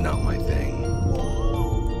awake is not my thing.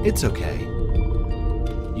 It's okay.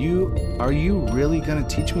 Are you really gonna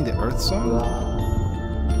teach me the Earth Song?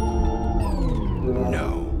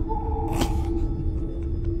 No.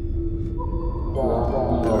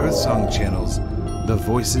 The Earth Song channels the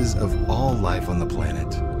voices of all life on the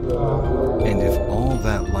planet. And if all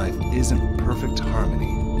that life isn't perfect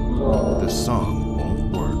harmony, the song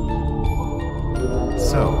won't work.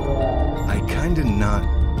 So, I'm kinda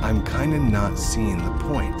not seeing the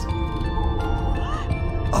point.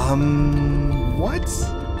 What?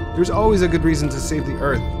 There's always a good reason to save the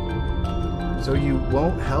Earth. So you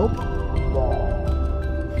won't help?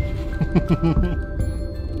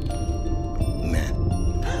 Meh.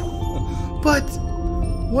 But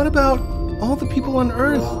what about all the people on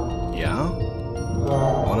Earth? Yeah?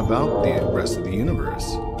 What about the rest of the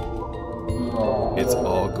universe? It's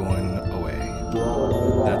all going away.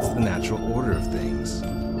 That's the natural order of things.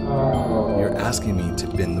 You're asking me to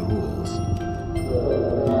bend the rules.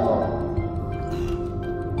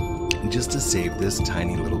 Just to save this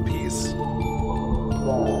tiny little piece.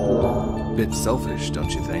 Bit selfish,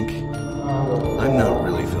 don't you think? I'm not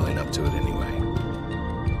really feeling up to it anyway.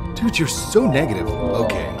 Dude, you're so negative.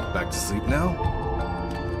 Okay, back to sleep now?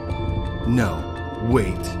 No,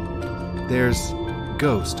 wait. There's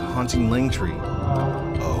ghost haunting Langtree.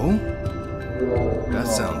 Oh? That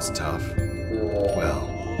sounds tough. Well,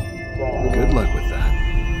 good luck with that.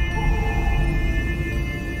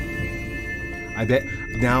 I bet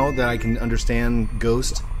now that I can understand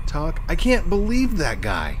ghost talk, I can't believe that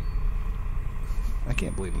guy. I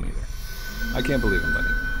can't believe him either. I can't believe him,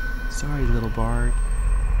 buddy. Sorry, little bard.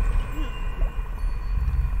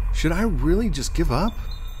 Should I really just give up?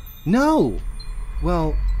 No!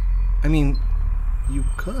 Well, I mean, you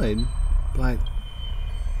could, but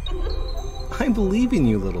I believe in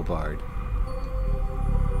you, little bard.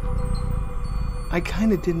 I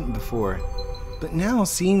kinda didn't before, but now,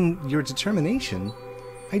 seeing your determination,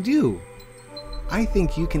 I do. I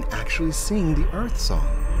think you can actually sing the Earth Song.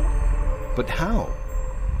 But how?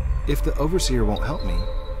 If the Overseer won't help me,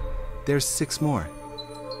 there's 6 more.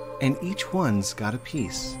 And each one's got a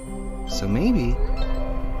piece. So maybe...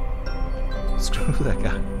 Screw that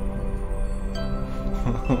guy.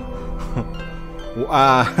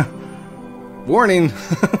 Warning!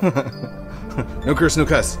 No curse, no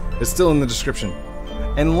cuss. It's still in the description.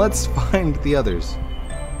 And let's find the others.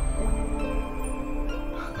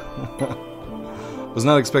 Was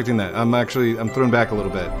not expecting that. I'm thrown back a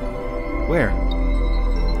little bit. Where?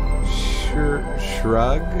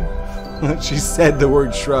 Shrug? She said the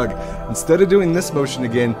word shrug. Instead of doing this motion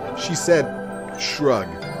again, she said shrug.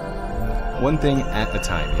 One thing at a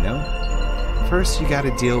time, you know? First, you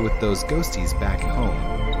gotta deal with those ghosties back home.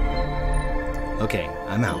 Okay,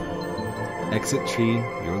 I'm out. Exit tree,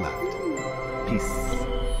 your left. Peace.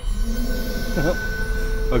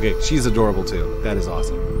 Okay, she's adorable too. That is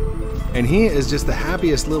awesome. And he is just the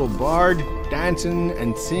happiest little bard, dancing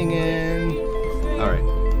and singing. Alright,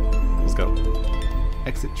 let's go.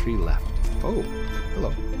 Exit tree left. Oh,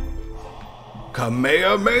 hello.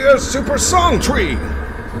 Kamehameha Super Song Tree!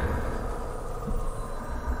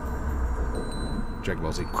 Dragon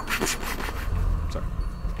Ball Z. Sorry.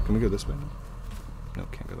 Can we go this way? No,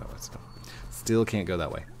 can't go that way still. Still can't go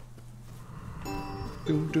that way.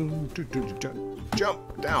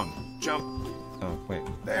 Jump down, jump. Oh, wait.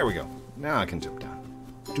 There we go. Now I can jump down.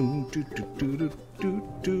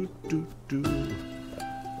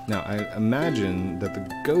 Now, I imagine that the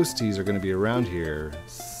ghosties are going to be around here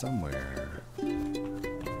somewhere.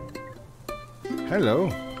 Hello.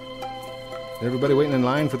 Everybody waiting in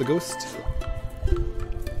line for the ghost?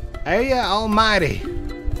 Hey, almighty.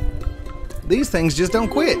 These things just don't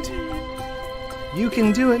quit. You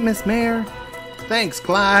can do it, Miss Mare. Thanks,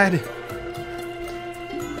 Clyde.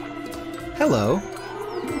 Hello.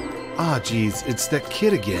 Ah, geez, it's that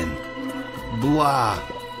kid again. Blah.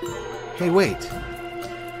 Hey, wait.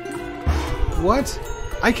 What?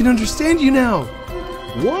 I can understand you now.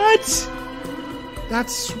 What?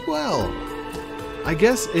 That's swell. I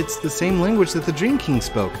guess it's the same language that the Dream King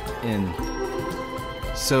spoke in.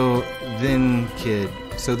 So then, kid,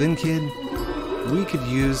 we could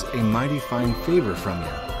use a mighty fine favor from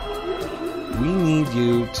you. We need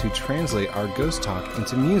you to translate our ghost talk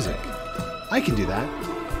into music. I can do that.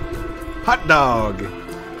 Hot dog!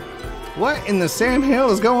 What in the Sam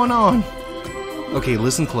Hill is going on? Okay,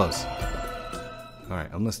 listen close.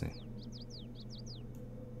 Alright, I'm listening.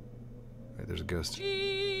 Alright, there's a ghost.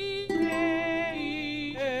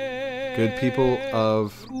 Good people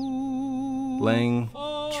of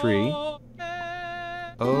Langtree.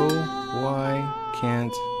 Oh, why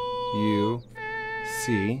can't you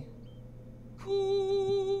see?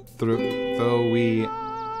 Though we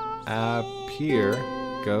appear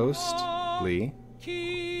ghostly.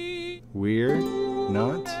 We're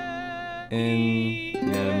not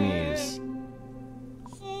enemies.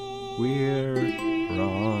 We're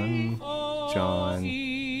Ron, John,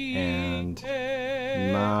 and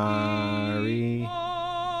Mari,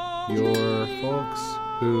 your folks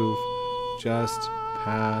who've just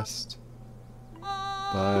passed.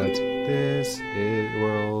 But this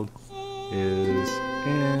world is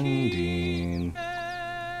ending,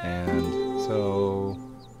 and so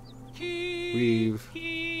we've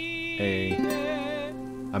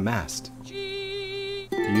amassed.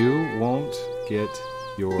 You won't get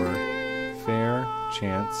your fair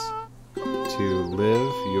chance to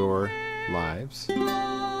live your lives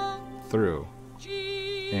through,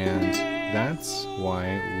 and that's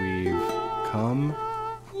why we've come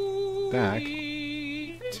back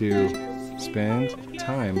to spend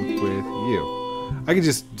time with you. I could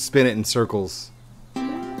just spin it in circles.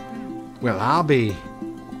 Well, I'll be.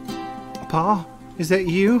 Pa, is that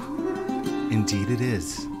you? Indeed it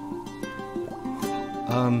is.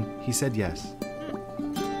 He said yes.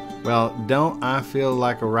 Well, don't I feel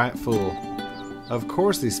like a right fool? Of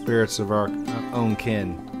course these spirits of our own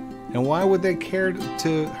kin. And why would they care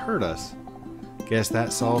to hurt us? Guess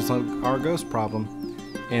that solves our ghost problem.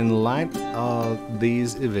 In light of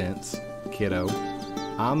these events, kiddo,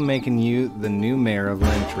 I'm making you the new mayor of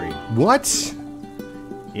Langtree. What?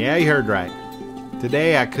 Yeah, you heard right.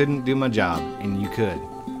 Today I couldn't do my job, and you could.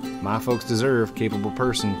 My folks deserve a capable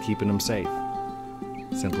person keeping them safe.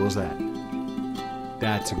 Simple as that.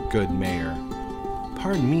 That's a good mayor.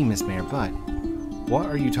 Pardon me, Miss Mayor, but what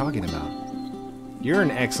are you talking about? You're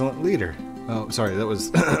an excellent leader. Oh, sorry, that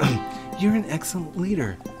was... You're an excellent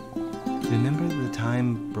leader. Remember the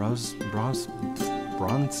time Bronson's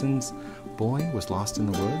boy was lost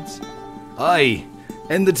in the woods? Aye,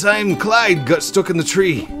 and the time Clyde got stuck in the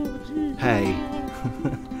tree. Hey.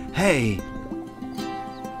 Hey.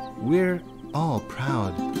 We're all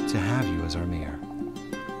proud to have you as our mayor.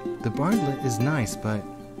 The Bartlett is nice, but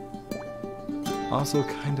also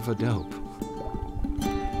kind of a dope.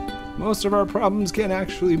 Most of our problems can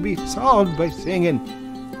actually be solved by singing.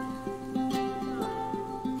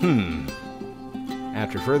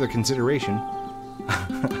 After further consideration,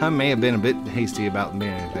 I may have been a bit hasty about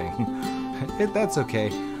anything. That's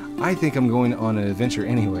okay. I think I'm going on an adventure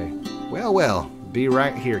anyway. Well, be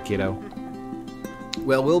right here, kiddo.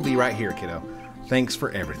 Well, we'll be right here, kiddo. Thanks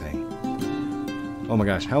for everything. Oh my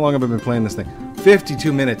gosh, how long have I been playing this thing?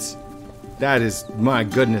 52 minutes. That is, my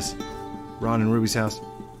goodness. Ron and Ruby's house.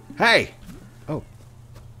 Hey! Oh.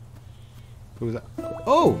 Who was that?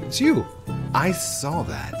 Oh, it's you. I saw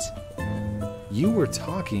that. You were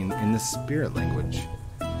talking in the spirit language.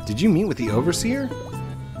 Did you meet with the overseer?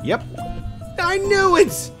 Yep. I knew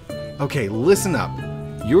it! Okay, listen up.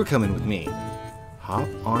 You're coming with me. Hop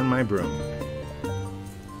on my broom.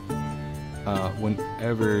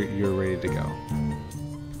 Whenever you're ready to go.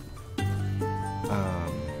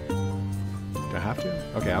 Do I have to?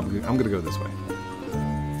 Okay, I'm gonna go this way.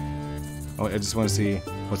 Oh, I just want to see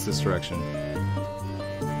what's this direction.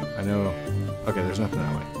 I know. Okay, there's nothing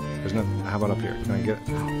that way. There's nothing. How about up here? Can I get?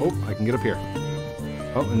 Oh, I can get up here.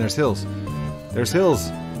 Oh, and there's hills. There's hills.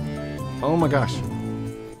 Oh my gosh.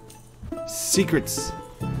 Secrets.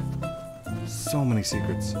 So many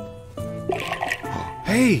secrets.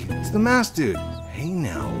 Hey, it's the masked dude. Hey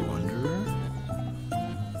now, Wanderer.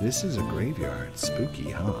 This is a graveyard. Spooky,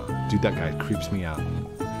 huh? Dude, that guy creeps me out.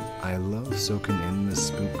 I love soaking in the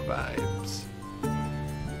spook vibes.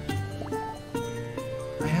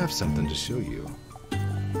 I have something to show you.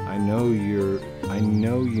 I know you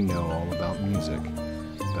know all about music,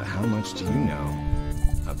 but how much do you know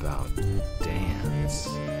about dance?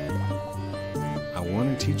 I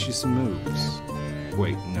want to teach you some moves.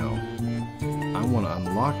 Wait, no. I want to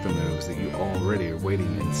unlock the moves that you already are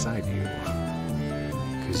waiting inside you.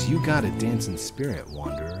 'Cause you got a dancing spirit,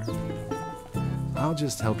 Wanderer. I'll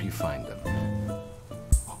just help you find them.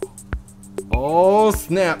 Oh,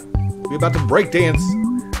 snap. We're about to break dance.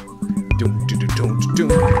 You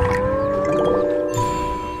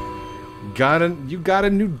got a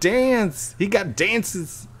new dance. He got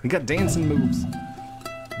dances. He got dancing moves.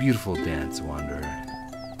 Beautiful dance, Wanderer.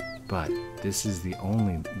 But this is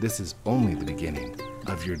only the beginning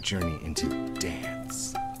of your journey into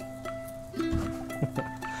dance.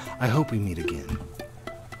 I hope we meet again.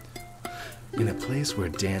 In a place where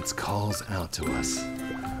dance calls out to us.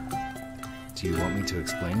 Do you want me to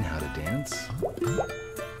explain how to dance?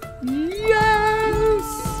 Yes!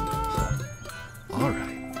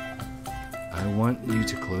 Alright. I want you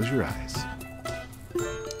to close your eyes.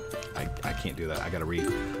 I can't do that. I gotta read.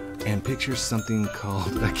 And picture something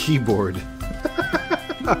called a keyboard.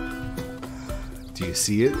 Do you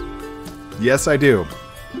see it? Yes, I do.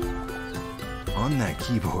 On that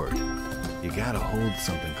keyboard, you gotta hold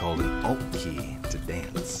something called an Alt key to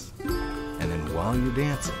dance. And then while you're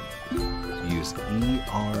dancing, use E,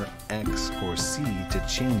 R, X, or C to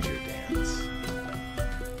change your dance.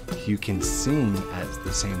 You can sing at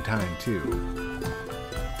the same time too.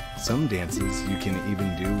 Some dances you can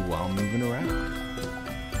even do while moving around.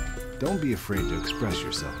 Don't be afraid to express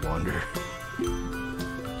yourself, Wander.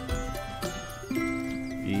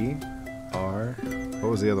 E, R,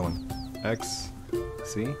 what was the other one? X,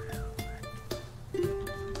 C?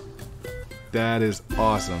 That is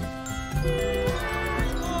awesome.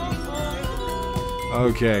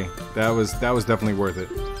 Okay, that was definitely worth it.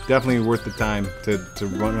 Definitely worth the time to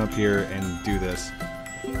run up here and do this.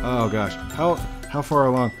 Oh gosh, how far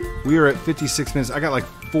along? We are at 56 minutes. I got like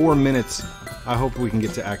 4 minutes. I hope we can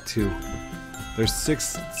get to Act 2. There's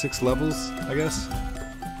six levels, I guess.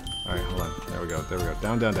 All right, hold on. There we go. There we go.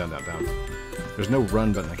 Down, down, down, down, down. There's no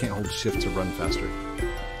run button. I can't hold shift to run faster.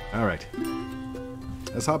 All right,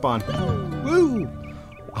 let's hop on. Woo!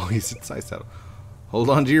 Oh, he's in side saddle. Hold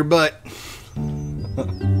on to your butt.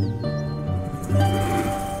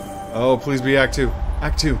 Oh, please be Act 2.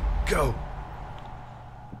 Act 2, go.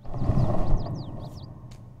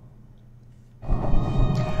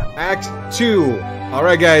 Act 2.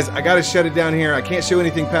 Alright guys, I gotta shut it down here. I can't show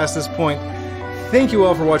anything past this point. Thank you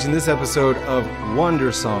all for watching this episode of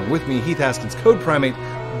Wandersong with me, Heath Haskins, Code Primate.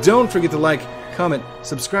 Don't forget to like, comment,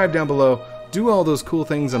 subscribe down below. Do all those cool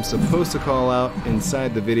things I'm supposed to call out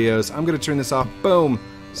inside the videos. I'm gonna turn this off, boom,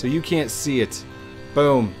 so you can't see it.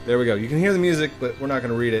 Boom, there we go. You can hear the music, but we're not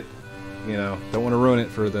gonna read it. You know, don't want to ruin it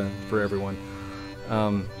for everyone.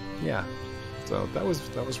 Yeah, so that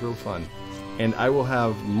was real fun. And I will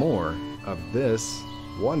have more of this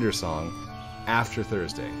Wandersong after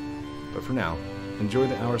Thursday. But for now, enjoy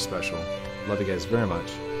the hour special. Love you guys very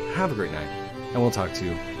much. Have a great night. And we'll talk to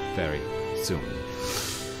you very soon.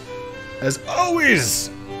 As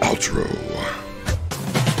always, outro.